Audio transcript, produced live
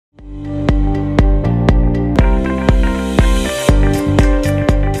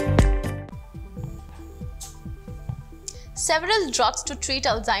Several drugs to treat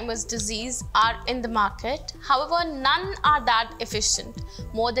Alzheimer's disease are in the market. However, none are that efficient.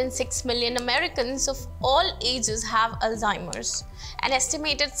 More than 6 million Americans of all ages have Alzheimer's. An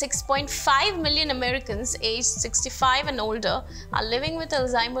estimated 6.5 million Americans aged 65 and older are living with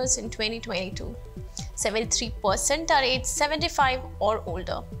Alzheimer's in 2022. 73% are aged 75 or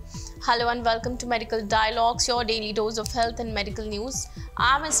older. Hello and welcome to Medical Dialogues, your daily dose of health and medical news.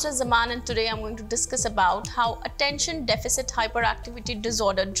 I'm Mr. Zaman and today I'm going to discuss about how attention deficit hyperactivity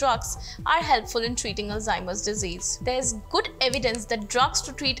disorder drugs are helpful in treating Alzheimer's disease. There's good evidence that drugs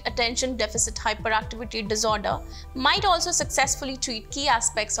to treat attention deficit hyperactivity disorder might also successfully treat key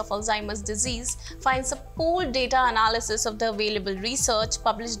aspects of Alzheimer's disease, finds a pooled data analysis of the available research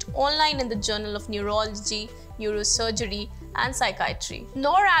published online in the Journal of Neurology, Neurosurgery, and Psychiatry.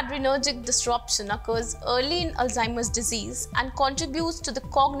 Noradrenergic disruption occurs early in Alzheimer's disease and contributes to the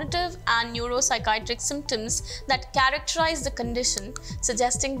cognitive and neuropsychiatric symptoms that characterize the condition,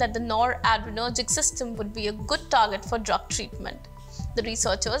 suggesting that the noradrenergic system would be a good target for drug treatment. The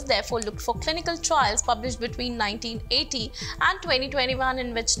researchers therefore looked for clinical trials published between 1980 and 2021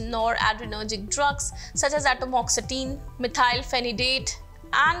 in which noradrenergic drugs such as atomoxetine, methylphenidate,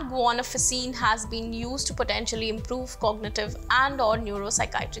 and guanfacine has been used to potentially improve cognitive and/or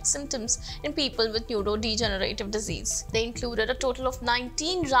neuropsychiatric symptoms in people with neurodegenerative disease. They included a total of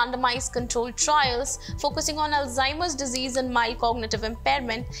 19 randomized controlled trials focusing on Alzheimer's disease and mild cognitive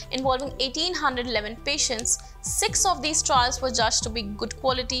impairment involving 1,811 patients. 6 of these trials were judged to be good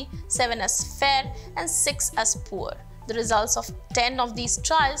quality, 7 as fair, and 6 as poor. The results of 10 of these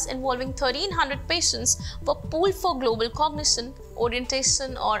trials involving 1,300 patients were pooled for global cognition,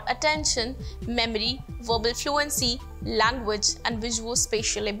 orientation or attention, memory, verbal fluency, language, and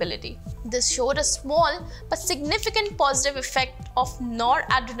visuospatial ability. This showed a small but significant positive effect of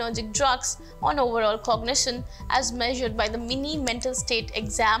noradrenergic drugs on overall cognition as measured by the mini mental state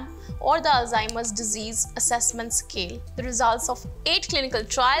exam or the Alzheimer's disease assessment scale. The results of 8 clinical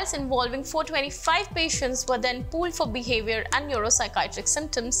trials involving 425 patients were then pooled for behavior and neuropsychiatric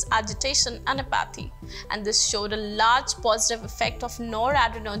symptoms, agitation, and apathy. And this showed a large positive effect of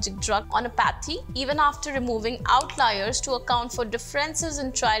noradrenergic drug on apathy even after removing outliers to account for differences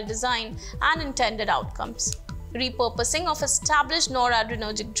in trial design and intended outcomes. Repurposing of established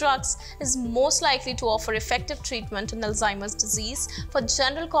noradrenergic drugs is most likely to offer effective treatment in Alzheimer's disease for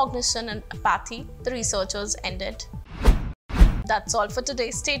general cognition and apathy, the researchers ended. That's all for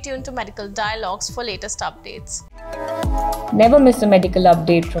today. Stay tuned to Medical Dialogues for latest updates. Never miss a medical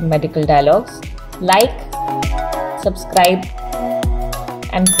update from Medical Dialogues. Like, subscribe,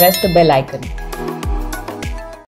 and press the bell icon.